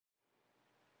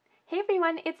Hey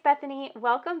everyone, it's Bethany.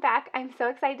 Welcome back. I'm so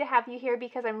excited to have you here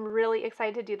because I'm really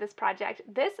excited to do this project.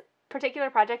 This particular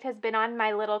project has been on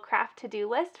my little craft to-do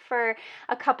list for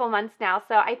a couple months now,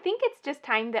 so I think it's just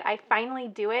time that I finally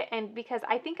do it, and because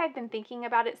I think I've been thinking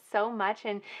about it so much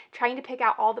and trying to pick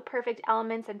out all the perfect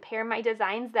elements and pair my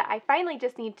designs that I finally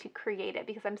just need to create it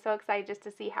because I'm so excited just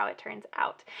to see how it turns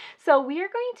out. So we are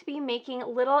going to be making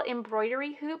little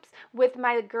embroidery hoops with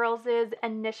my girls'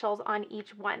 initials on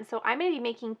each one. So I'm going to be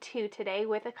making two today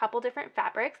with a couple different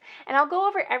fabrics, and I'll go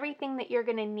over everything that you're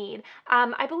going to need.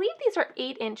 I believe these are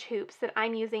 8-inch hoops that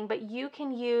I'm using, but you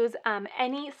can use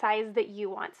any size that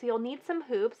you want. So you'll need some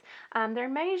hoops. They're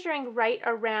measuring right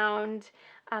around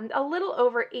a little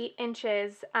over 8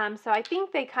 inches. So I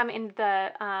think they come in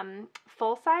the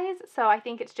full size. So I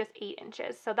think it's just 8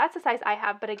 inches. So that's the size I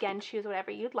have, but again, choose whatever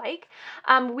you'd like.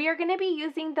 We are going to be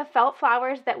using the felt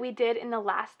flowers that we did in the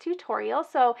last tutorial.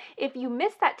 So if you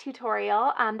missed that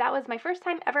tutorial, that was my first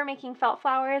time ever making felt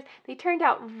flowers. They turned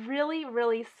out really,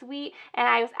 really sweet, and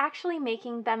I was actually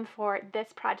making them for this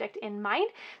project in mind.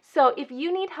 So if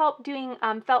you need help doing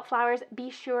felt flowers, be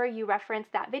sure you reference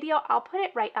that video. I'll put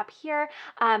it right up here.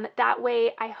 That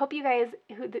way, I hope you guys,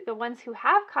 the ones who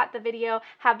have caught the video,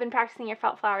 have been practicing your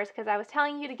felt flowers, because I was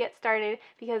telling you to get started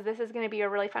because this is going to be a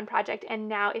really fun project. And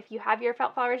now if you have your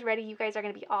felt flowers ready, you guys are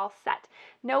going to be all set.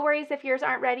 No worries if yours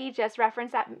aren't ready, just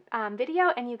reference that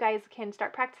video and you guys can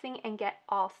start practicing and get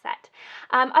all set.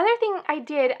 Other thing I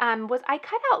did was I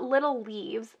cut out little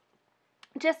leaves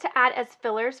just to add as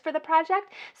fillers for the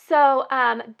project. So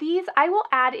these I will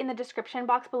add in the description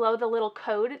box below, the little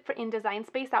code for in Design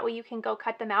Space. That way you can go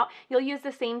cut them out. You'll use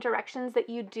the same directions that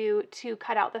you do to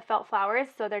cut out the felt flowers,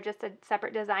 so they're just a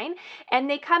separate design. And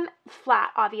they come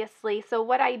flat, obviously. So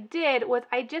what I did was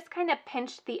I just kind of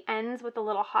pinched the ends with a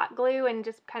little hot glue and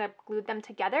just kind of glued them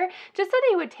together, just so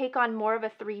they would take on more of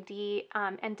a 3D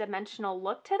and dimensional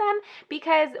look to them.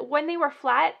 Because when they were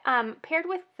flat, paired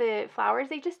with the flowers,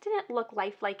 they just didn't look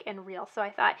lifelike and real. So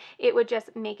I thought it would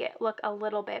just make it look a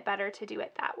little bit better to do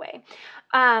it that way.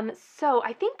 So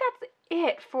I think that's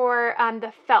it for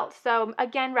the felt. So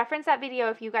again, reference that video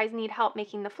if you guys need help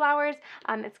making the flowers.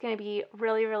 It's going to be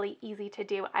really, really easy to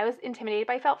do. I was intimidated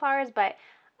by felt flowers, but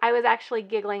I was actually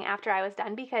giggling after I was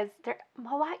done because they're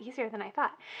a lot easier than I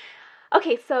thought.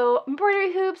 Okay, so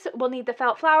embroidery hoops, we'll need the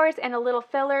felt flowers and a little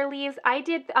filler leaves. I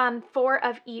did 4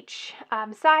 of each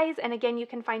size, and again, you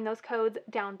can find those codes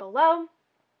down below.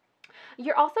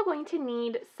 You're also going to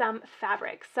need some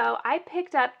fabric. So I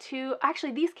picked up 2,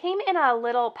 actually these came in a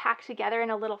little pack together in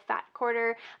a little fat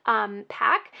quarter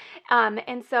pack.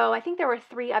 And so I think there were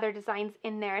 3 other designs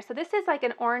in there. So this is like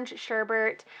an orange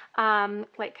sherbet,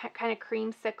 like kind of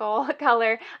creamsicle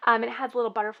color. It has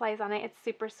little butterflies on it. It's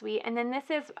super sweet. And then this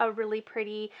is a really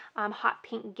pretty hot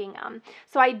pink gingham.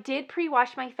 So I did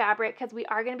pre-wash my fabric because we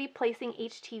are going to be placing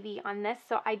HTV on this.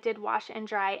 So I did wash and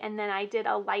dry, and then I did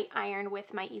a light iron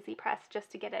with my Easy Press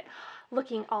just to get it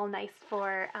looking all nice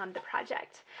for the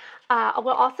project.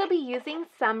 We'll also be using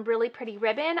some really pretty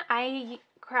ribbon. I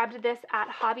grabbed this at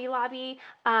Hobby Lobby.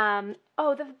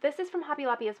 This is from Hobby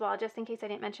Lobby as well, just in case I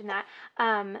didn't mention that.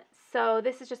 So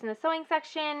this is just in the sewing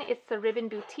section. It's the Ribbon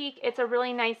Boutique. It's a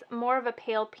really nice, more of a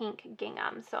pale pink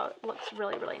gingham, so it looks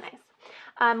really, really nice.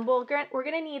 We're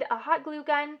going to need a hot glue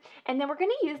gun, and then we're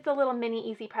going to use the little mini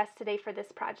Easy Press today for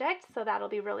this project, so that'll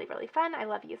be really, really fun. I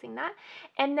love using that.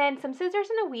 And then some scissors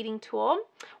and a weeding tool.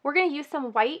 We're going to use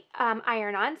some white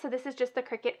iron-on, so this is just the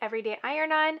Cricut Everyday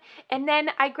Iron-On. And then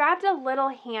I grabbed a little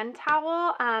hand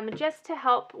towel just to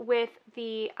help with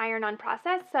the iron-on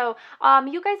process. So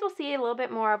you guys will see a little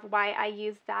bit more of why I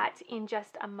use that in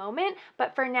just a moment,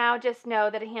 but for now, just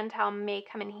know that a hand towel may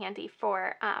come in handy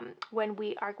for when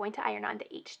we are going to iron on the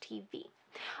HTV.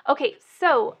 Okay,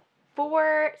 so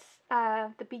for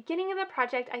the beginning of the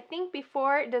project, I think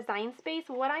before Design Space,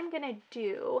 what I'm going to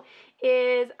do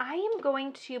is I am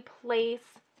going to place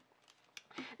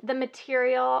the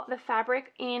material, the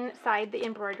fabric, inside the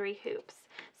embroidery hoops.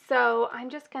 So I'm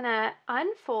just going to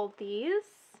unfold these.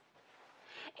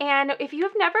 And if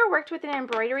you've never worked with an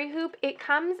embroidery hoop, it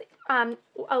comes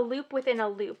a loop within a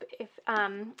loop, if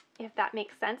that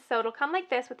makes sense. So it'll come like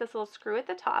this with this little screw at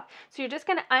the top. So you're just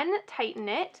going to untighten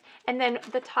it, and then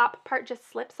the top part just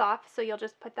slips off. So you'll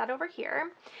just put that over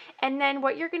here. And then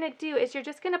what you're going to do is you're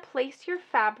just going to place your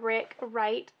fabric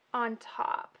right on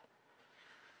top,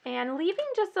 and leaving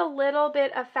just a little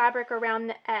bit of fabric around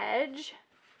the edge.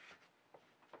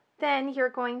 Then you're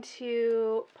going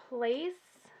to place,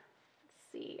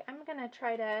 I'm going to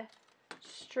try to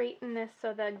straighten this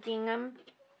so the gingham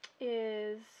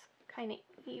is kind of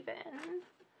even.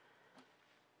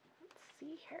 Let's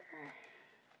see here.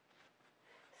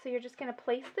 so you're just going to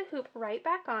place the hoop right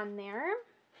back on there.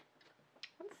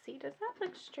 Let's see, does that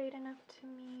look straight enough to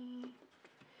me?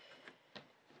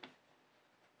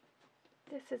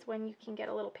 This is when you can get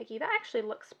a little picky. That actually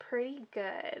looks pretty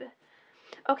good.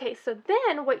 Okay, so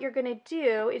then what you're going to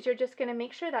do is you're just going to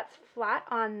make sure that's flat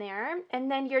on there, and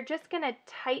then you're just going to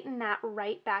tighten that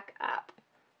right back up.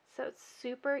 So it's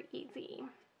super easy.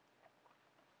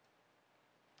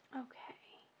 Okay.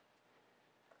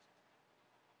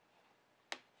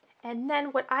 And then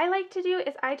what I like to do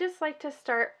is I just like to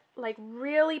start like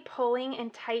really pulling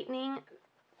and tightening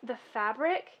the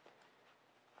fabric.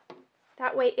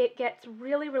 That way it gets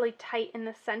really, really tight in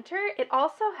the center. It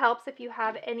also helps if you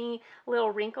have any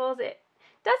little wrinkles. It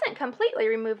doesn't completely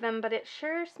remove them, but it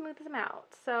sure smooths them out.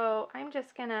 So I'm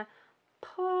just gonna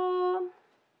pull.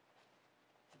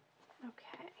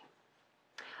 Okay.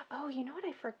 Oh, you know what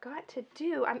I forgot to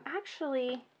do? I'm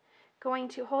actually going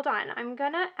to, hold on, I'm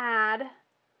gonna add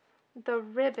the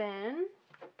ribbon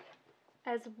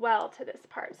as well to this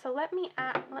part. So let me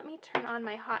turn on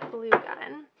my hot glue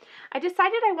gun. I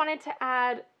decided I wanted to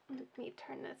add, let me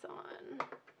turn this on.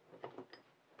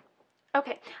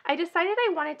 Okay, I decided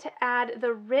I wanted to add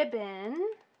the ribbon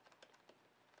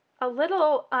a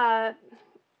little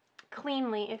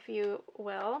cleanly, if you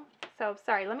will. So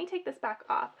sorry, let me take this back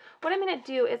off. What I'm going to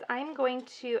do is I'm going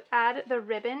to add the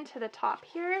ribbon to the top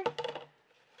here.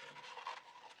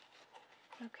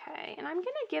 Okay, and I'm going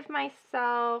to give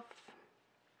myself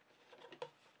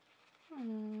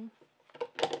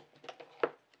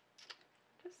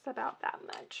just about that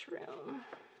much room.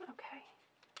 Okay.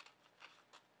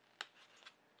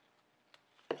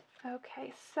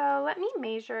 Okay, so let me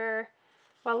measure,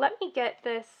 well, let me get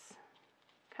this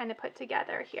kind of put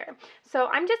together here. So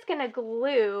I'm just going to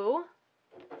glue,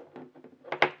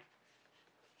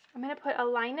 I'm going to put a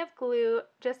line of glue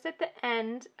just at the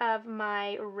end of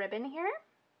my ribbon here.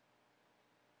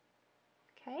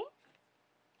 Okay.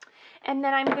 And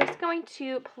then I'm just going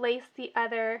to place the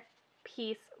other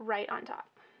piece right on top,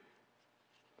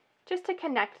 just to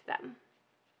connect them.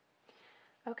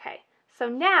 Okay, so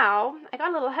now I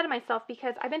got a little ahead of myself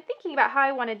because I've been thinking about how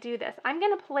I want to do this. I'm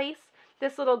going to place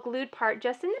this little glued part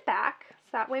just in the back, so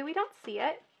that way we don't see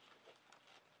it.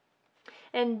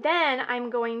 And then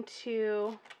I'm going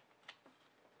to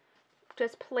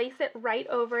just place it right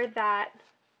over that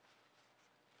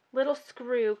little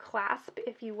screw clasp,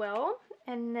 if you will,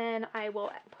 and then I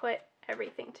will put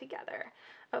everything together.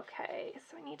 Okay,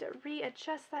 so I need to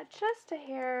readjust that just a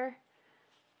hair.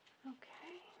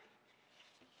 Okay.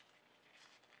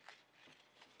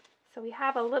 So we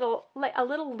have a little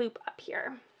loop up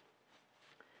here.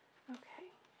 Okay.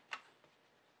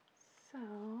 So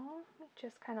let me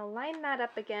just kind of line that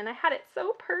up again. I had it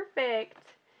so perfect.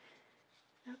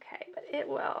 Okay, but it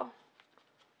will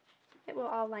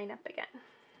all line up again.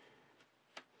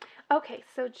 Okay,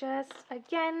 so just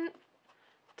again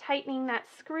tightening that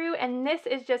screw, and this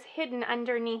is just hidden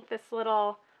underneath this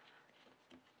little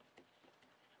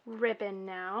ribbon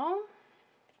now.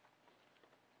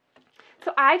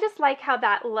 So I just like how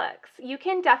that looks. You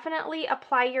can definitely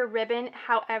apply your ribbon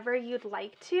however you'd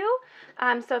like to.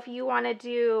 So if you want to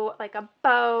do like a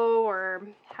bow or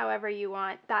however you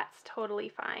want, that's totally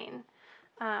fine.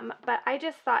 But I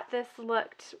just thought this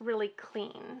looked really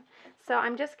clean. So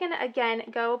I'm just going to, again,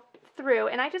 go through,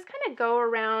 and I just kind of go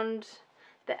around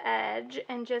the edge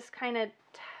and just kind of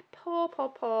pull, pull,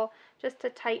 pull, just to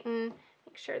tighten,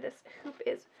 make sure this hoop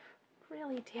is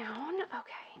really down.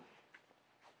 Okay.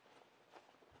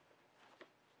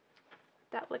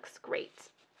 That looks great.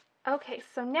 Okay,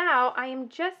 so now I am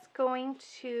just going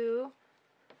to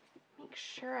make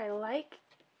sure I like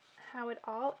how it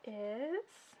all is.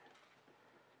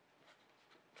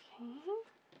 Okay.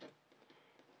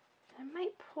 I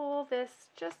might pull this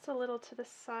just a little to the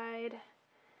side.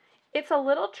 It's a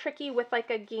little tricky with like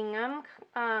a gingham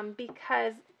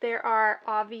because there are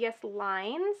obvious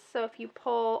lines. So if you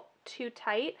pull too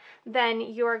tight, then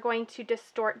you're going to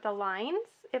distort the lines,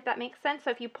 if that makes sense. So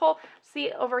if you pull,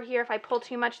 see over here, if I pull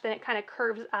too much, then it kind of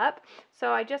curves up.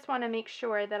 So I just want to make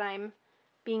sure that I'm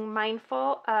being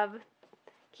mindful of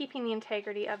keeping the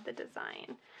integrity of the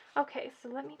design. Okay, so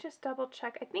let me just double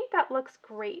check. I think that looks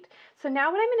great. So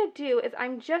now what I'm going to do is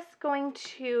I'm just going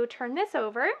to turn this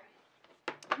over.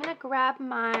 I'm going to grab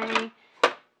my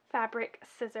fabric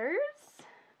scissors.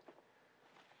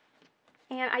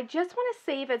 And I just want to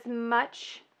save as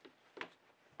much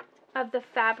of the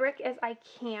fabric as I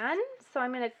can. So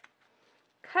I'm going to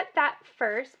cut that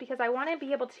first because I want to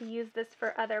be able to use this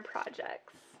for other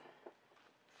projects.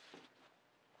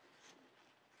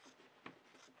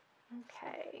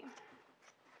 Okay.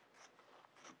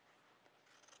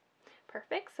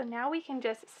 Perfect. So now we can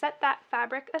just set that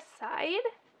fabric aside.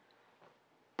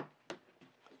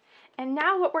 And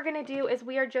now what we're going to do is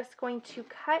we are just going to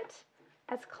cut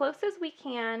as close as we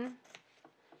can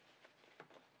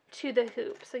to the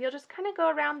hoop. So you'll just kind of go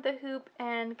around the hoop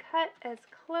and cut as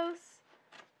close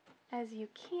as you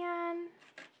can.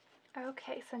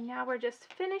 Okay, so now we're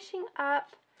just finishing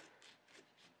up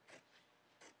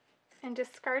and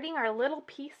discarding our little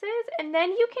pieces, and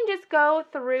then you can just go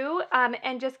through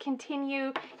and just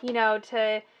continue, you know,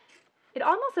 to, it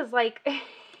almost is like,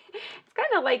 it's kind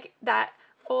of like that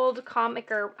old comic,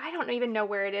 or I don't even know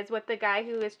where it is, with the guy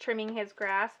who is trimming his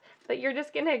grass, but you're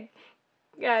just gonna,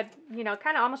 you know,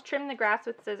 kind of almost trim the grass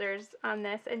with scissors on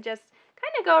this, and just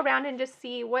kind of go around and just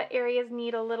see what areas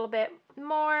need a little bit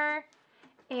more,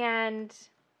 and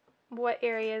what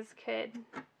areas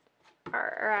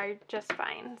are just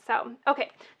fine. So,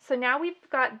 okay, so now we've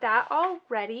got that all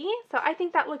ready. So I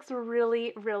think that looks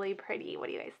really, really pretty. What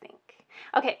do you guys think?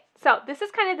 Okay, so this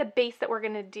is kind of the base that we're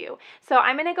gonna do. So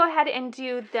I'm gonna go ahead and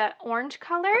do the orange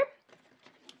color.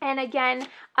 And again,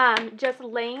 just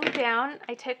laying down,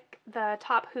 I took the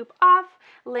top hoop off,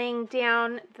 laying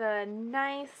down the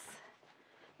nice,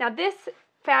 now this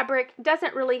fabric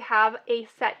doesn't really have a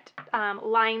set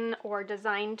line or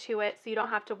design to it, so you don't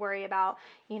have to worry about,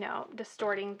 you know,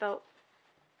 distorting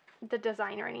the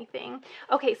design or anything.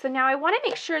 Okay, so now I want to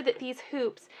make sure that these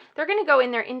hoops, they're going to go in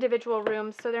their individual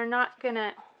rooms, so they're not going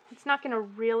to, it's not going to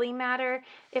really matter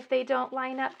if they don't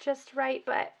line up just right,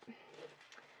 but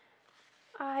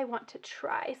I want to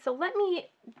try. So let me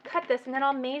cut this, and then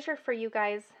I'll measure for you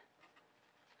guys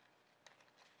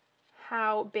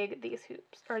how big these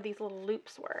hoops, or these little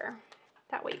loops were.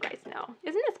 That way you guys know.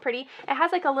 Isn't this pretty? It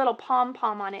has like a little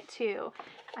pom-pom on it too.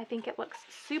 I think it looks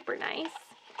super nice.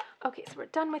 Okay, so we're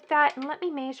done with that, and let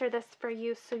me measure this for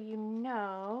you so you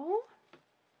know.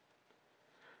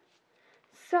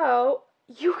 So,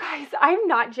 you guys, I'm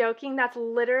not joking. That's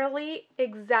literally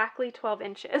exactly 12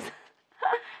 inches.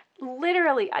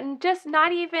 Literally, just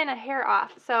not even a hair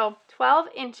off. So 12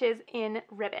 inches in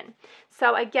ribbon.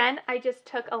 So again, I just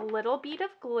took a little bead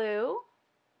of glue.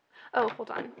 Oh,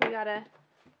 hold on. We gotta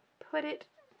put it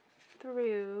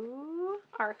through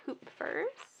our hoop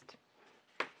first.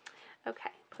 Okay,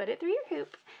 put it through your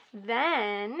hoop.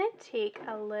 Then take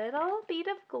a little bead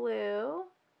of glue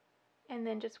and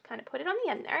then just kind of put it on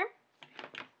the end there.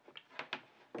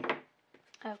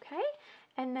 Okay,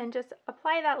 and then just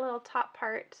apply that little top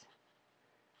part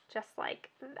just like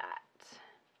that.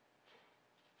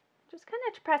 Just kind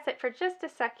of press it for just a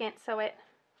second so it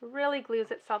really glues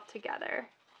itself together.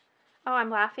 Oh, I'm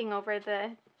laughing over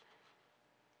the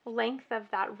length of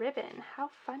that ribbon. How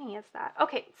funny is that?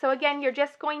 Okay, so again, you're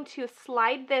just going to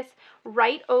slide this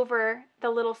right over the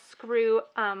little screw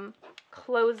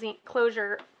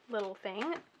closure little thing.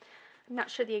 I'm not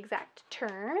sure the exact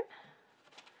term.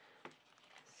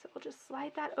 So we'll just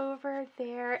slide that over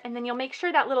there, and then you'll make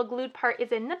sure that little glued part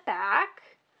is in the back.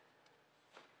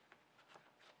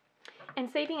 And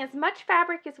saving as much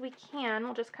fabric as we can,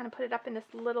 we'll just kind of put it up in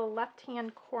this little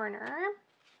left-hand corner.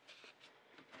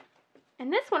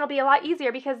 And this one will be a lot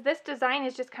easier because this design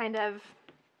is just kind of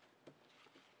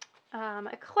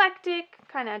eclectic,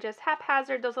 kind of just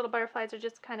haphazard. Those little butterflies are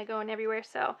just kind of going everywhere,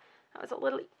 so that was a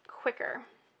little quicker.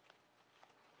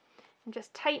 And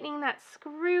just tightening that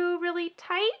screw really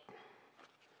tight.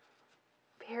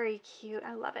 Very cute.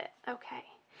 I love it. Okay.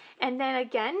 And then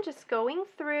again, just going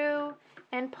through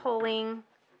and pulling.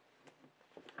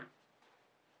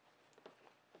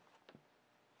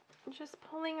 Just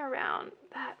pulling around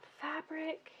that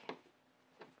fabric.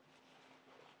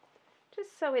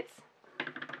 Just so it's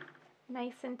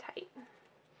nice and tight.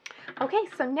 Okay,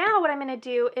 so now what I'm going to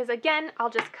do is, again,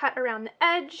 I'll just cut around the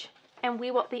edge, and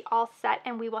we will be all set,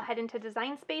 and we will head into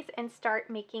Design Space and start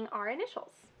making our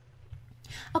initials.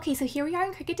 Okay, so here we are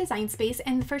in Cricut Design Space,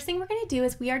 and the first thing we're going to do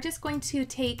is we are just going to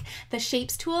take the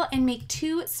Shapes tool and make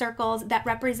 2 circles that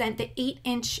represent the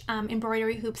 8-inch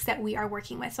embroidery hoops that we are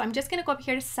working with. So I'm just going to go up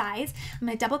here to size. I'm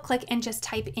going to double click and just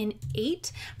type in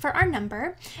 8 for our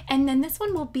number, and then this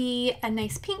one will be a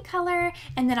nice pink color,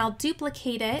 and then I'll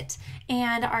duplicate it,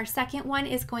 and our second one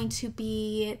is going to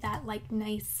be that like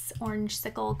nice orange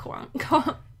sickle cone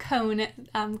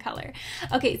color.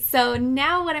 Okay, so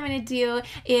now what I'm going to do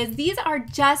is, these are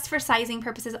just for sizing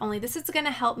purposes only. This is going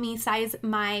to help me size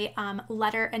my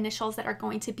letter initials that are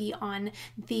going to be on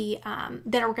the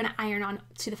that we're going to iron on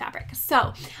to the fabric.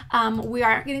 So we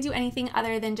aren't going to do anything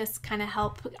other than just kind of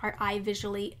help our eye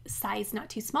visually size, not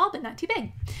too small but not too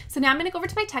big. So now I'm going to go over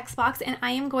to my text box, and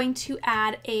I am going to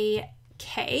add a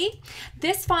K.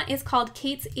 This font is called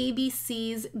Kate's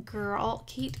ABC's Girl.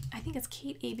 Kate, I think it's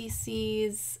Kate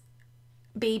ABC's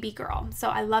baby girl. So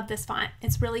I love this font.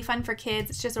 It's really fun for kids.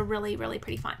 It's just a really, really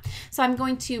pretty font. So I'm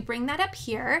going to bring that up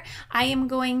here. I am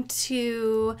going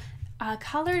to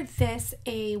color this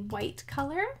a white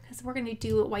color because we're going to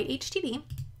do white HTV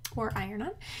or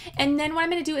iron-on. And then what I'm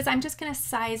going to do is I'm just going to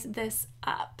size this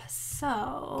up. So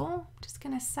I'm just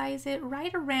going to size it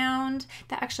right around.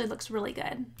 That actually looks really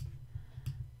good.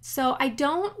 So I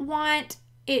don't want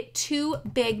it too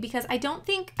big because I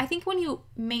think when you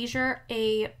measure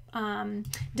a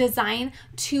design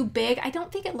too big, I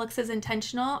don't think it looks as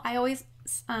intentional. I always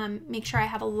make sure I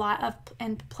have a lot of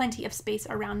and plenty of space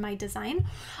around my design.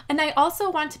 And I also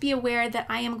want to be aware that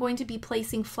I am going to be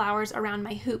placing flowers around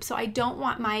my hoop. So I don't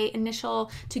want my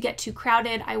initial to get too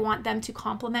crowded. I want them to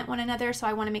complement one another. So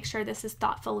I want to make sure this is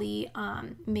thoughtfully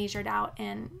measured out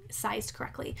and sized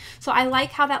correctly. So I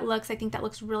like how that looks. I think that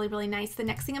looks really, really nice. The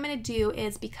next thing I'm going to do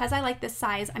is, because I like this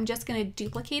size, I'm just going to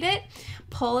duplicate it,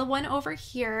 pull one over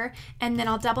here, and then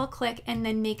I'll double click and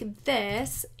then make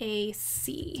this a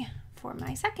C for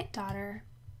my second daughter.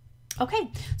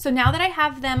 Okay, so now that I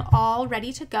have them all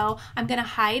ready to go, I'm going to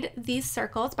hide these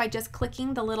circles by just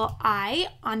clicking the little eye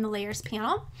on the layers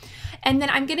panel. And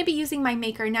then I'm going to be using my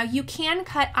maker. Now you can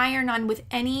cut iron-on with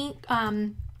any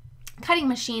cutting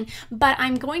machine, but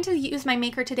I'm going to use my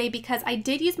maker today because I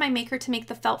did use my maker to make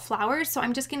the felt flowers, so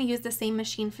I'm just going to use the same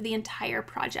machine for the entire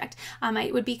project.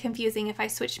 It would be confusing if I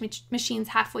switched machines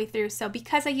halfway through, so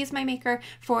because I use my maker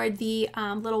for the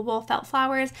little wool felt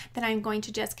flowers, then I'm going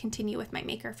to just continue with my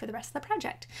maker for the rest of the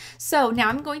project. So now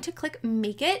I'm going to click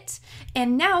Make It,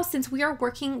 and now since we are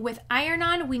working with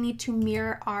iron-on, we need to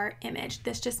mirror our image.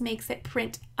 This just makes it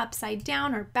print upside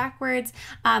down or backwards.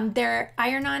 Their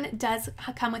iron-on does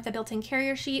come with a built-in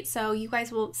carrier sheet, so you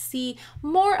guys will see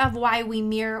more of why we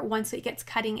mirror once it gets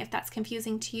cutting if that's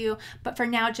confusing to you, but for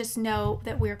now just know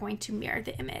that we're going to mirror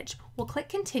the image. We'll click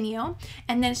continue,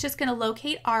 and then it's just going to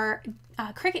locate our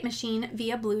Cricut machine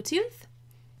via Bluetooth.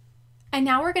 And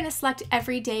now we're going to select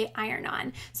everyday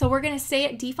iron-on. So we're going to stay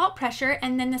at default pressure,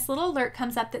 and then this little alert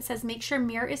comes up that says make sure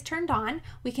mirror is turned on.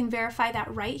 We can verify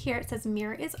that right here. It says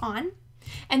mirror is on.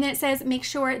 And then it says make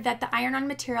sure that the iron-on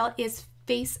material is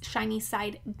face shiny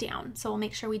side down. So we'll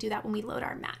make sure we do that when we load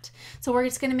our mat. So we're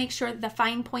just going to make sure the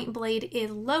fine point blade is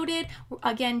loaded,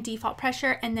 again default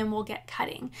pressure, and then we'll get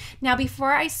cutting. Now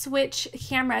before I switch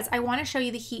cameras, I want to show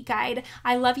you the heat guide.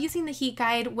 I love using the heat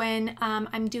guide when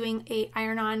I'm doing a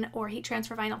iron-on or heat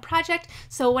transfer vinyl project.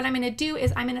 So what I'm going to do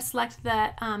is I'm going to select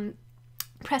the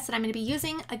press that I'm going to be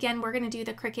using. Again, we're going to do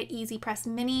the Cricut Easy Press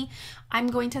Mini. I'm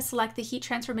going to select the heat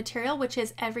transfer material, which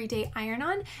is everyday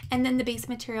iron-on, and then the base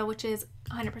material, which is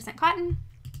 100% cotton.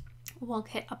 We'll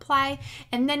hit apply,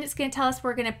 and then it's going to tell us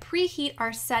we're going to preheat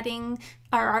our setting,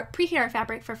 or preheat our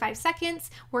fabric for 5 seconds.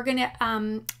 We're going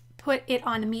to put it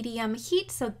on medium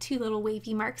heat, so 2 little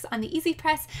wavy marks on the Easy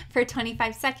Press for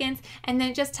 25 seconds, and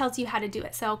then it just tells you how to do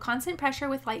it. So constant pressure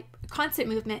with constant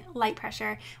movement, light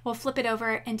pressure. We'll flip it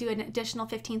over and do an additional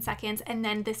 15 seconds, and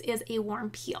then this is a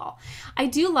warm peel. I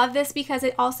do love this because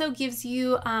it also gives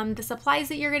you the supplies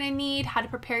that you're going to need, how to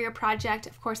prepare your project,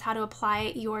 of course, how to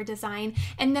apply your design,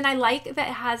 and then I like that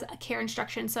it has a care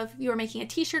instructions. So if you're making a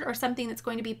t-shirt or something that's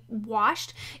going to be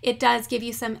washed, it does give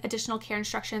you some additional care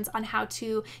instructions on how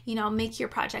to, make your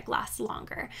project last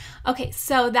longer. Okay,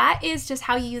 so that is just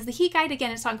how you use the heat guide. Again,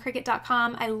 it's on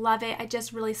Cricut.com. I love it. It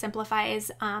just really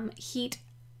simplifies heat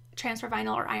transfer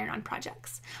vinyl or iron-on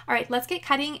projects. All right, let's get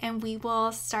cutting and we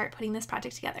will start putting this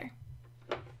project together.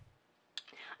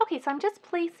 Okay, so I'm just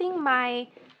placing my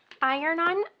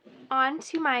iron-on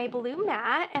onto my blue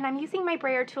mat, and I'm using my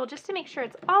brayer tool just to make sure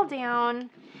it's all down.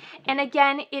 And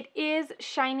again, it is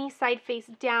shiny side face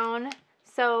down.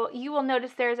 So you will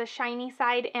notice there's a shiny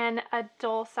side and a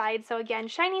dull side. So again,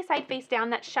 shiny side face down.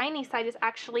 That shiny side is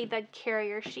actually the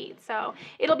carrier sheet. So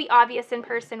it'll be obvious in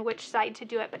person which side to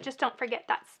do it, but just don't forget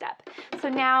that step. So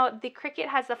now the Cricut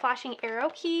has the flashing arrow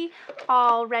key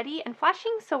all ready and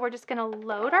flashing. So we're just gonna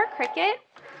load our Cricut.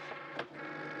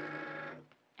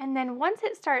 And then once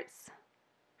it starts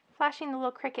flashing the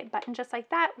little Cricut button just like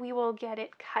that, we will get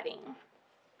it cutting.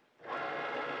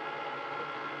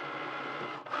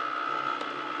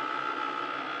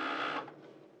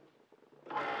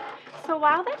 So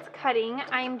while that's cutting,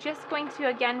 I'm just going to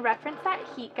again reference that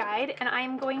heat guide, and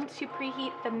I'm going to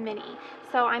preheat the mini.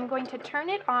 So I'm going to turn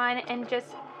it on and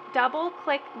just double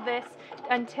click this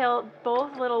until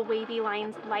both little wavy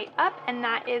lines light up, and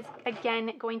that is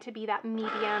again going to be that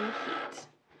medium heat.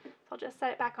 So I'll just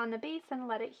set it back on the base and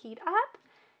let it heat up,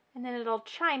 and then it'll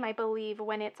chime, I believe,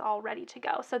 when it's all ready to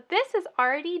go. So this is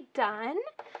already done.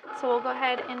 So we'll go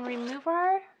ahead and remove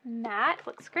our mat.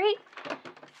 Looks great.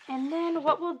 And then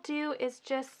what we'll do is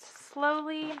just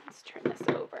slowly, let's turn this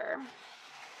over,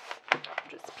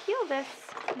 just peel this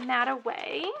mat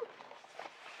away.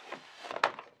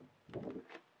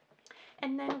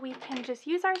 And then we can just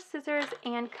use our scissors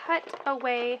and cut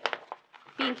away,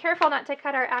 being careful not to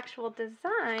cut our actual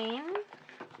design.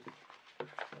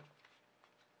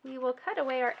 We will cut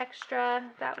away our extra,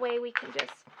 that way we can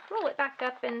just roll it back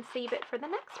up and save it for the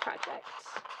next project.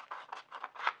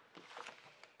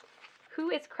 Who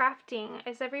is crafting?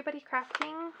 Is everybody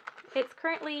crafting? It's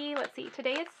currently, let's see,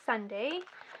 today is Sunday.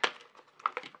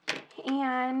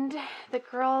 And the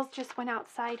girls just went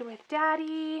outside with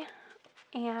Daddy.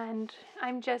 And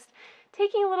I'm just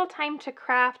taking a little time to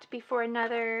craft before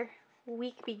another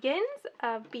week begins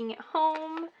of being at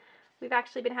home. We've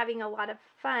actually been having a lot of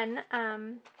fun,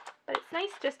 but it's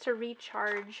nice just to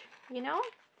recharge, you know,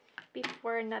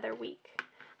 before another week.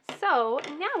 So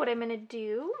now what I'm going to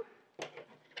do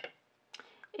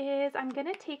is I'm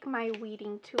going to take my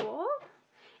weeding tool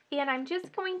and I'm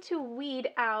just going to weed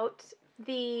out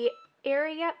the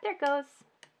area. There it goes.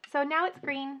 So now it's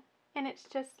green and it's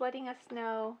just letting us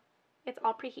know it's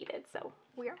all preheated, so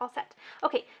we're all set.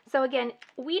 Okay, so again,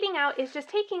 weeding out is just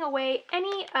taking away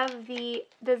any of the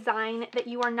design that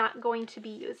you are not going to be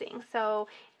using. So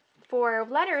for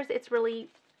letters, it's really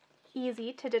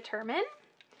easy to determine.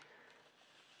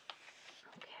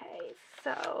 Okay,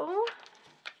 so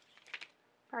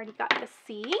I've already got the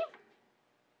C.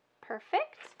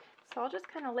 Perfect. So I'll just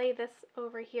kind of lay this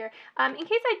over here. In case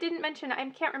I didn't mention, I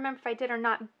can't remember if I did or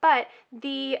not, but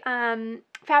the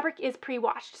fabric is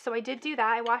pre-washed. So I did do that.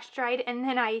 I washed, dried, and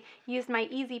then I used my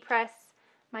Easy Press,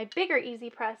 my bigger Easy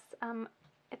Press.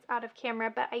 It's out of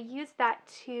camera, but I used that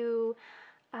to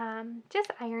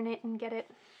just iron it and get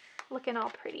it looking all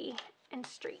pretty and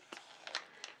straight.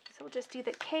 So we'll just do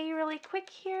the K really quick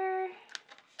here.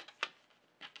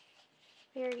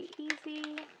 Very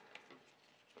easy.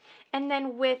 And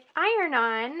then with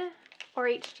iron-on or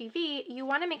HGV, you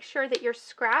want to make sure that your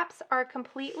scraps are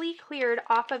completely cleared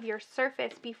off of your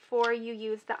surface before you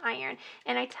use the iron.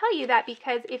 And I tell you that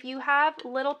because if you have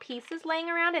little pieces laying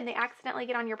around and they accidentally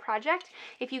get on your project,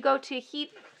 if you go to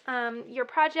heat your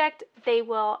project, they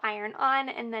will iron on,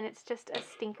 and then it's just a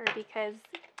stinker because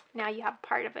now you have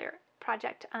part of your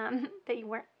project that you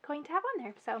weren't going to have on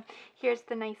there. So here's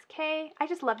the nice K. I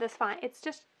just love this font. It's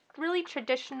just really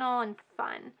traditional and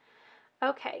fun.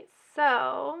 Okay,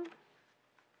 so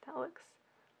that looks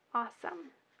awesome.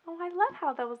 Oh, I love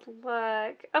how those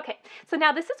look. Okay, so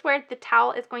now this is where the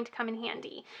towel is going to come in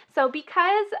handy. So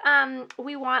because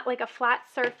we want like a flat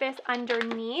surface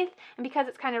underneath, and because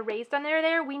it's kind of raised under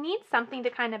there, we need something to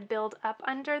kind of build up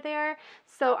under there.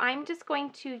 So I'm just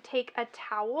going to take a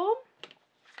towel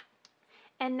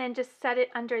and then just set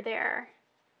it under there.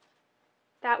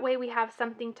 That way we have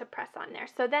something to press on there.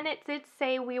 So then it did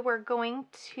say we were going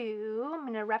to, I'm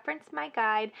going to reference my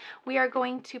guide, we are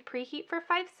going to preheat for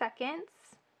 5 seconds.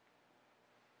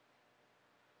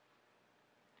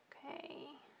 Okay.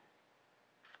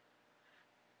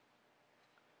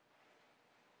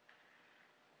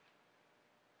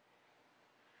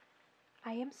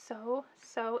 I am so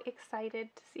excited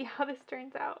to see how this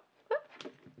turns out.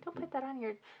 Oop, don't put that on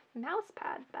your mouse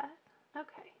pad, Beth.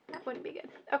 Okay, that wouldn't be good.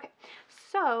 Okay,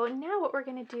 so now what we're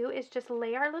going to do is just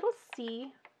lay our little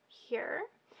C here.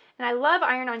 And I love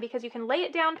iron-on because you can lay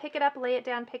it down, pick it up, lay it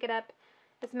down, pick it up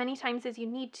as many times as you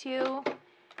need to.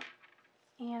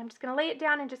 And I'm just going to lay it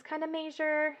down and just kind of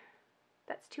measure.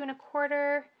 That's 2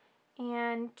 1/4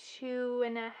 and 2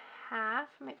 1/2. I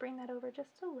might bring that over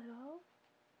just a little.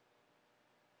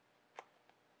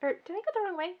 Or did I go the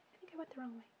wrong way? I think I went the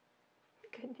wrong way.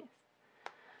 Goodness.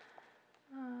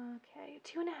 Okay,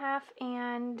 2 1/2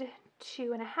 and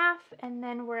 2 1/2, and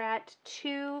then we're at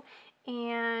 2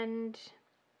 and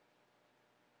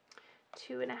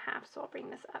 2 1/2. So I'll bring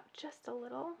this up just a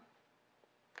little.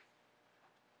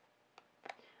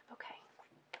 Okay.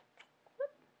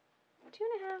 Whoop. 2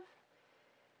 1/2.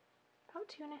 About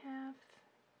 2 1/2.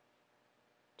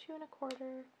 2 1/4.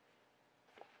 There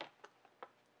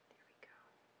we go.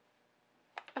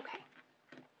 Okay.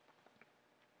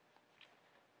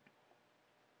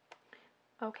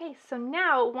 Okay, so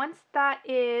now once that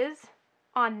is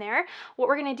on there, what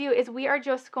we're going to do is we are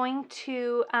just going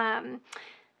to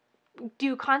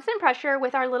do constant pressure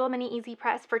with our little mini Easy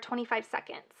Press for 25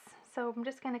 seconds. So I'm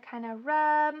just going to kind of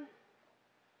rub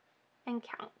and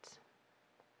count.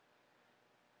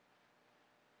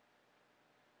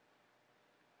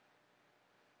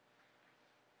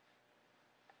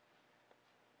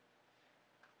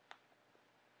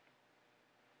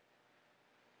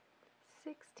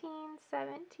 $16,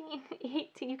 $17,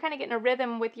 $18. You kind of get in a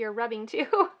rhythm with your rubbing too.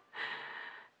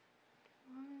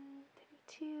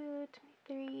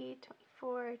 23,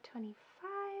 24, 25.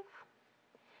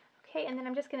 Okay, and then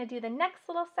I'm just going to do the next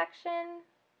little section.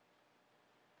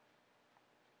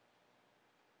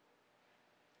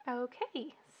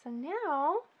 Okay, so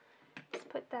now just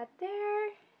put that there,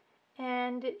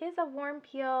 and it is a warm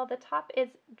peel. The top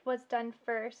was done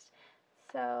first,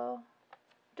 so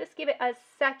just give it a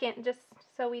second just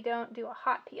so we don't do a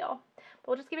hot peel.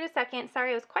 We'll just give it a second.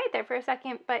 Sorry, I was quiet there for a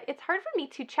second, but it's hard for me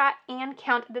to chat and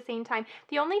count at the same time.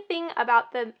 The only thing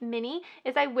about the mini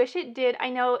is I wish it did, I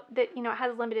know that, you know, it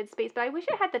has limited space, but I wish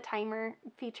it had the timer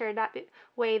feature that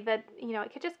way that, you know,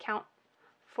 it could just count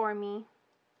for me.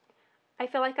 I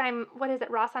feel like I'm, what is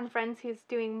it, Ross on Friends, who's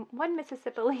doing one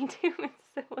Mississippi, two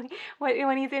Mississippi,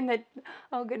 when he's in the,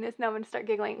 oh goodness, now I'm going to start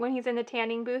giggling, when he's in the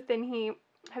tanning booth and he,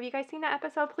 have you guys seen that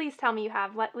episode? Please tell me you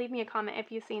have. Leave me a comment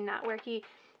if you've seen that, where he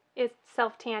is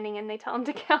self-tanning and they tell him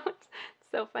to count. It's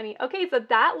so funny. Okay, so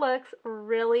that looks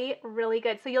really, really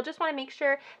good. So you'll just want to make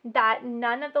sure that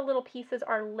none of the little pieces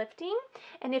are lifting.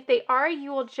 And if they are,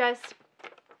 you will just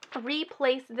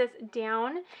replace this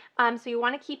down. So you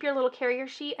want to keep your little carrier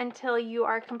sheet until you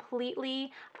are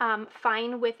completely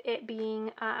fine with it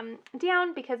being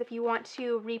down, because if you want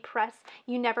to repress,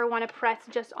 you never want to press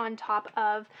just on top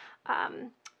of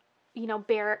you know,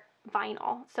 bare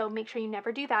vinyl. So make sure you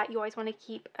never do that. You always want to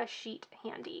keep a sheet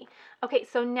handy. Okay,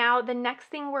 so now the next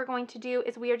thing we're going to do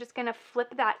is we are just going to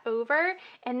flip that over,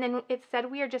 and then it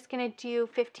said we are just going to do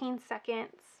 15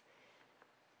 seconds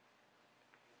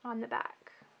on the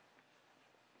back.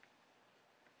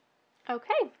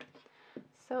 Okay,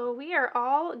 so we are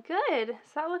all good.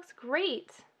 So that looks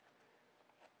great.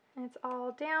 And it's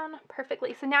all down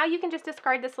perfectly. So now you can just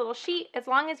discard this little sheet. As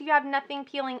long as you have nothing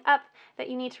peeling up that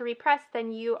you need to repress,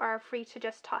 then you are free to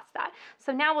just toss that.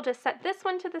 So now we'll just set this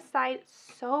one to the side.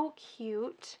 So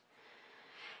cute.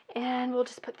 And we'll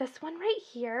just put this one right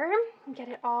here and get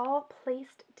it all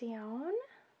placed down.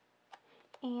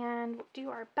 And we'll do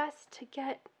our best to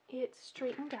get it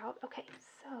straightened out. Okay,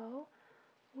 so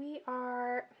we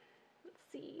are, let's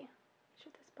see,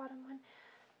 should this bottom one,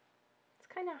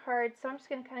 it's kind of hard, so I'm just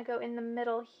going to kind of go in the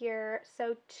middle here.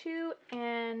 So 2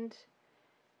 and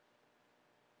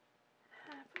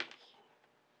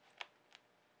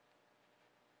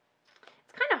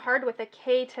it's kind of hard with a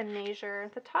K to measure.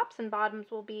 The tops and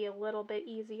bottoms will be a little bit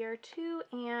easier. 2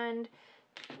 and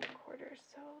 2¼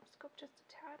 so let's go up just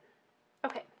a tad.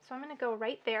 Okay, so I'm going to go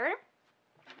right there.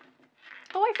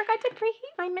 Oh, I forgot to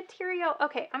preheat my material.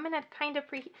 Okay, I'm going to kind of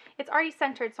preheat. It's already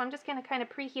centered, so I'm just going to kind of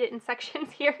preheat it in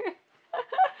sections here.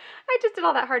 I just did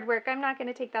all that hard work. I'm not going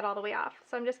to take that all the way off.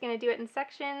 So I'm just going to do it in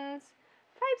sections.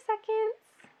 5 seconds.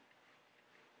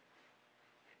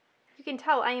 You can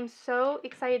tell I am so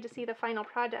excited to see the final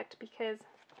product because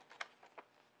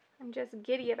I'm just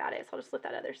giddy about it. So I'll just flip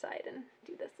that other side and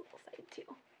do this little side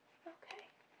too. Okay.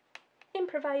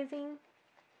 Improvising.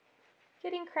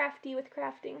 Getting crafty with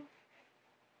crafting.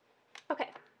 Okay,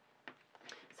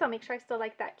 so make sure I still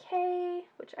like that K,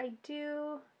 which I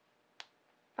do.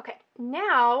 Okay,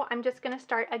 now I'm just going to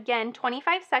start again,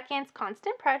 25 seconds,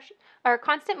 constant pressure, or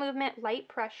constant movement, light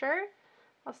pressure.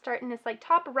 I'll start in this like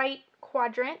top right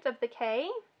quadrant of the K.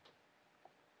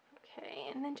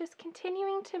 Okay, and then just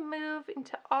continuing to move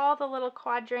into all the little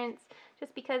quadrants,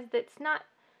 just because it's not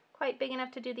quite big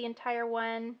enough to do the entire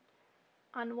one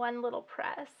on one little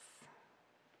press.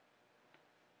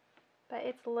 But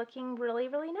it's looking really,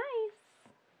 really nice.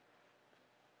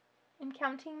 I'm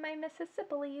counting my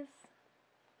Mississippis.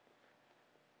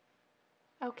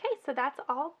 Okay, so that's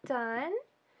all done.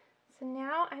 So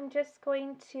now I'm just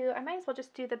going to, I might as well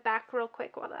just do the back real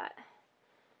quick while that's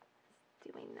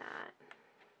doing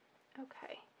that.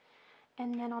 Okay,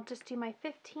 and then I'll just do my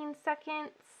 15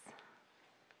 seconds.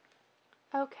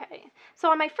 Okay, so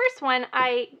on my first one,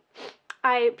 I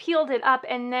peeled it up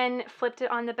and then flipped it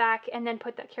on the back and then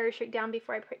put that carrier sheet down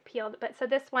before I peeled. But so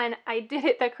this one, I did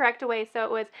it the correct way. So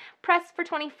it was press for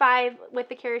 25 with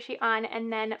the carrier sheet on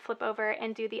and then flip over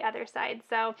and do the other side.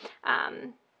 So,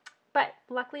 but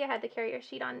luckily I had the carrier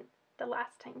sheet on the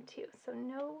last time too. So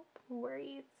no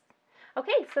worries.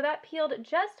 Okay, so that peeled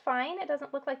just fine. It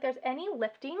doesn't look like there's any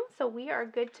lifting. So we are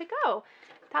good to go.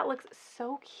 That looks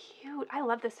so cute. I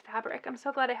love this fabric. I'm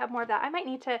so glad I have more of that. I might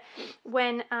need to,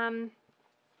 when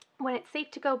it's safe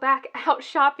to go back out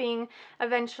shopping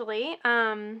eventually,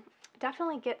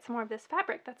 definitely get some more of this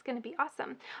fabric. That's going to be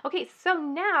awesome. Okay, so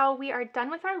now we are done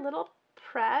with our little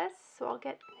press. So I'll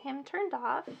get him turned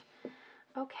off.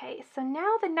 Okay, so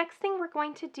now the next thing we're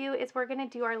going to do is we're going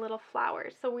to do our little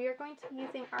flowers. So we are going to be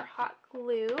using our hot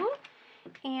glue.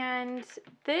 And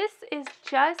this is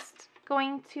just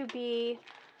going to be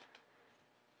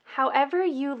however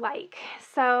you like.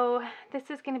 So this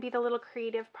is going to be the little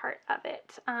creative part of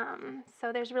it.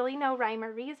 So there's really no rhyme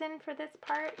or reason for this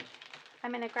part.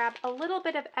 I'm going to grab a little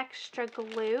bit of extra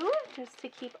glue just to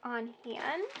keep on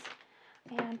hand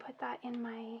and put that in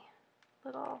my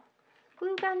little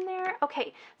glue gun there.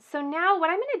 Okay, so now what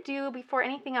I'm going to do before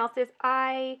anything else is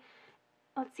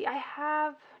let's see, I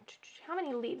have, how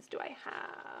many leaves do I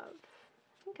have?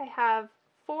 I think I have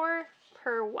 4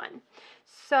 per one.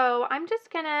 So I'm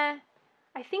just gonna,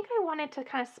 I think I wanted to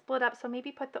kind of split up, so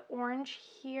maybe put the orange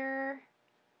here,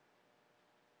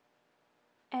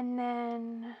 and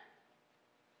then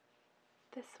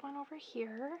this one over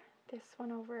here, this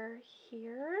one over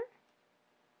here,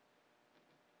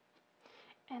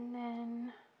 and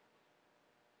then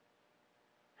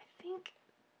I think,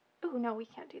 oh no, we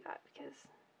can't do that because,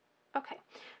 okay,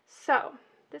 so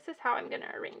this is how I'm going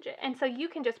to arrange it. And so you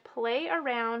can just play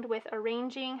around with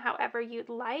arranging however you'd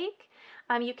like.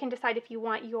 You can decide if you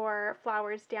want your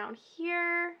flowers down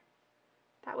here.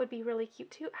 That would be really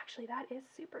cute too. Actually, that is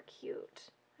super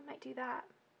cute. I might do that.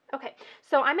 Okay,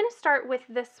 so I'm going to start with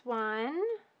this one.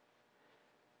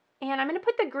 And I'm going to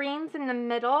put the greens in the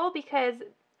middle because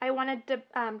I wanted to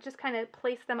just kind of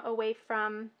place them away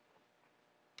from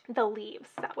the leaves.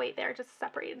 That way they're just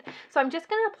separated. So I'm just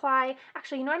going to apply,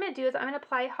 actually, you know what I'm going to do is I'm going to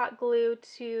apply hot glue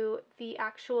to the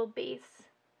actual base.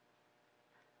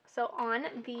 So on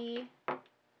the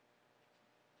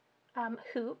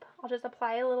hoop, I'll just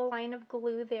apply a little line of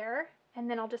glue there, and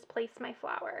then I'll just place my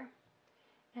flower.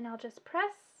 And I'll just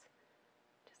press,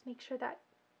 just make sure that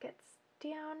gets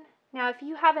down. Now, if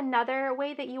you have another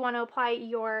way that you want to apply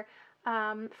your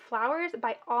flowers,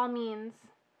 by all means,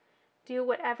 do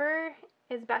whatever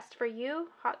is best for you.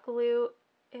 Hot glue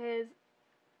is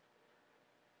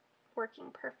working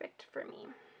perfect for me.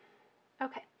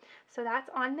 Okay, so that's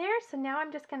on there. So now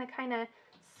I'm just going to kind of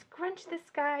scrunch this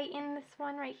guy in this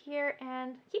one right here,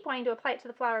 and keep wanting to apply it to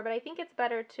the flower, but I think it's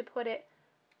better to put it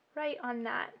right on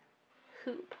that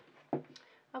hoop.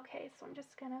 Okay, so I'm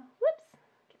just going to, whoops,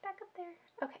 get back up there.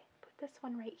 Okay, put this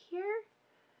one right here.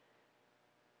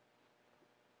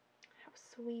 How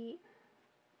sweet.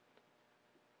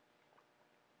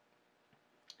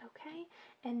 Okay,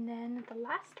 and then the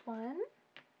last one,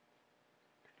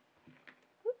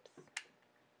 oops,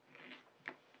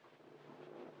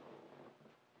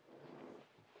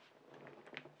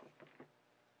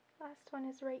 last one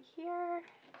is right here.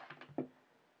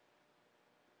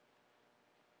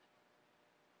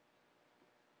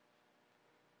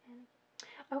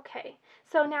 Okay,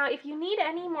 so now if you need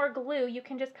any more glue, you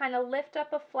can just kind of lift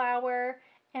up a flower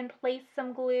and place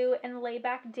some glue and lay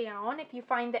back down if you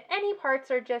find that any parts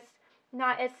are just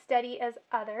not as steady as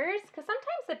others, because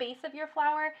sometimes the base of your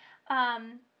flower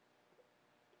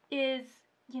is,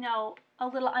 you know, a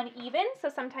little uneven, so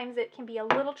sometimes it can be a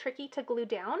little tricky to glue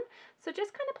down. So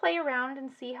just kind of play around and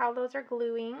see how those are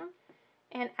gluing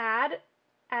and add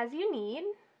as you need.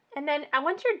 And then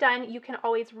once you're done, you can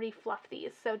always refluff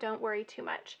these, so don't worry too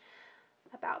much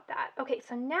about that. Okay,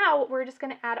 so now we're just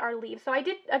going to add our leaves. So I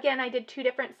did 2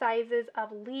 different sizes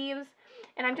of leaves,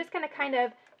 and I'm just going to kind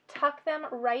of tuck them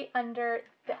right under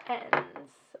the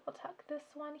ends. So I'll tuck this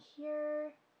one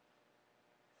here,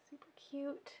 super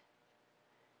cute,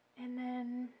 and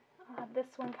then I'll have this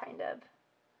one kind of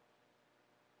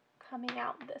coming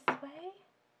out this way.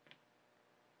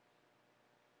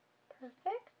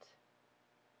 Perfect.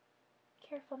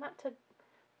 Careful not to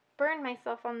burn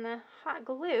myself on the hot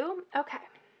glue. Okay.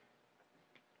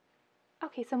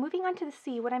 Okay, so moving on to the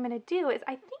C, what I'm going to do is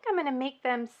I think I'm going to make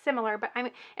them similar, but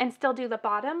and still do the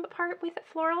bottom part with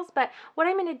florals. But what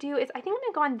I'm going to do is I think I'm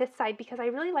going to go on this side because I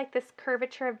really like this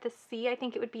curvature of the C. I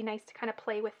think it would be nice to kind of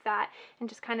play with that and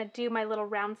just kind of do my little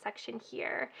round section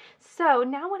here. So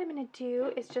now what I'm going to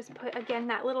do is just put, again,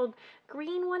 that little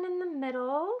green one in the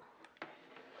middle.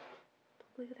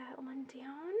 Glue that one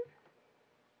down.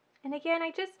 And again, I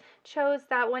just chose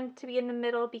that one to be in the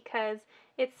middle because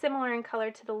it's similar in color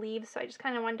to the leaves, so I just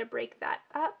kind of wanted to break that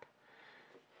up.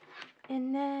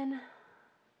 And then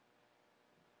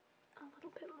a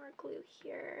little bit more glue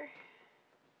here.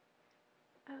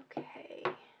 Okay.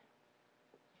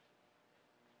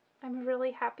 I'm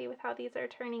really happy with how these are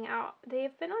turning out.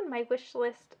 They've been on my wish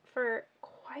list for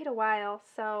quite a while,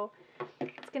 so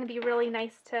it's going to be really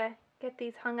nice to get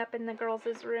these hung up in the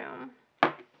girls' room.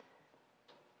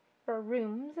 Or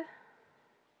rooms.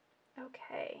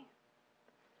 Okay.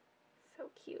 So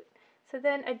cute. So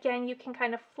then again, you can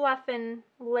kind of fluff and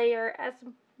layer as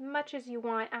much as you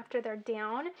want after they're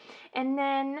down. And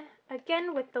then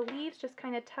again with the leaves just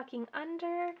kind of tucking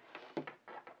under.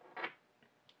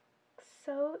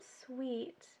 So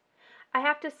sweet. I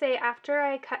have to say, after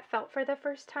I cut felt for the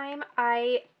first time,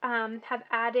 I have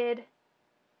added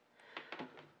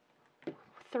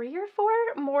 3 or 4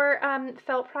 more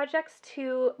felt projects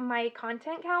to my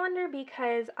content calendar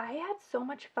because I had so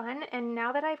much fun, and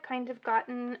now that I've kind of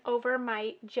gotten over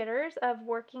my jitters of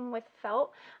working with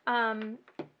felt,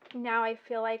 now I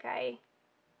feel like I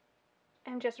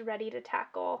am just ready to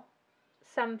tackle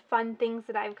some fun things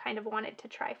that I've kind of wanted to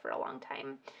try for a long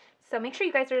time. So make sure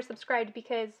you guys are subscribed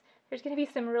because there's going to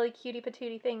be some really cutie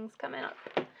patootie things coming up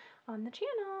on the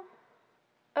channel.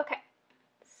 Okay,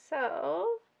 so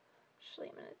actually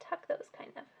I'm going to tuck those kind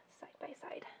of side by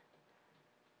side.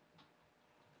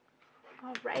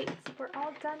 All right, so we're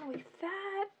all done with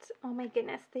that. Oh my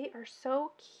goodness, they are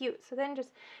so cute. So then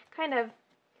just kind of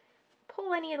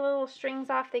pull any little strings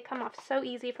off. They come off so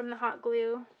easy from the hot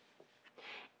glue.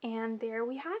 And there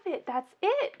we have it. That's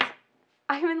it.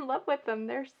 I'm in love with them.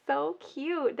 They're so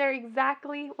cute. They're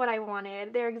exactly what I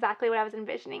wanted. They're exactly what I was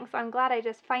envisioning. So I'm glad I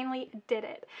just finally did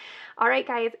it. All right,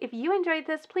 guys, if you enjoyed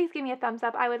this, please give me a thumbs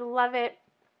up. I would love it.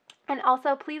 And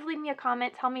also, please leave me a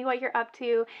comment. Tell me what you're up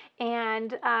to.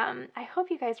 And I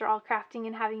hope you guys are all crafting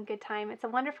and having a good time. It's a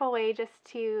wonderful way just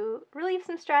to relieve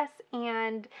some stress.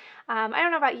 And I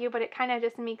don't know about you, but it kind of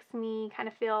just makes me kind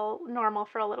of feel normal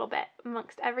for a little bit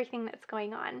amongst everything that's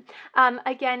going on.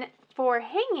 Again, for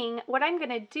hanging, what I'm going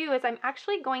to do is I'm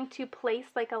actually going to place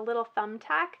like a little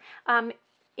thumbtack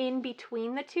in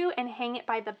between the two and hang it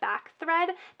by the back thread.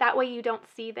 That way you don't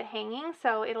see the hanging,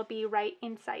 so it'll be right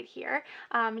inside here,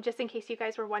 just in case you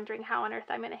guys were wondering how on earth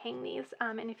I'm going to hang these,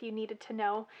 and if you needed to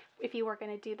know if you were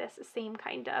going to do this same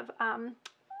kind of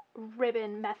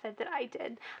ribbon method that I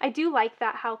did. I do like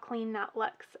that, how clean that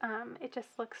looks. It just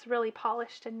looks really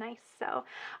polished and nice. So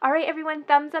all right, everyone,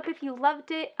 thumbs up if you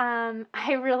loved it.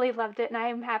 I really loved it, and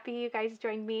I'm happy you guys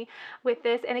joined me with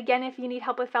this. And again, if you need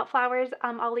help with felt flowers,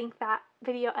 I'll link that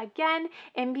video again,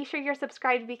 and be sure you're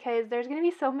subscribed because there's going to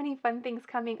be so many fun things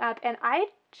coming up. And I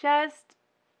just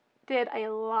did a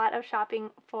lot of shopping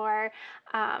for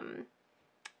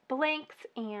blanks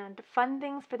and fun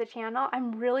things for the channel.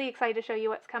 I'm really excited to show you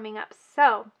what's coming up.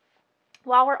 So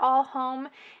while we're all home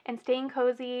and staying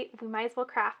cozy, we might as well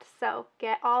craft. So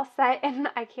get all set, and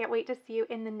I can't wait to see you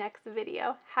in the next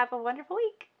video. Have a wonderful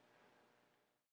week.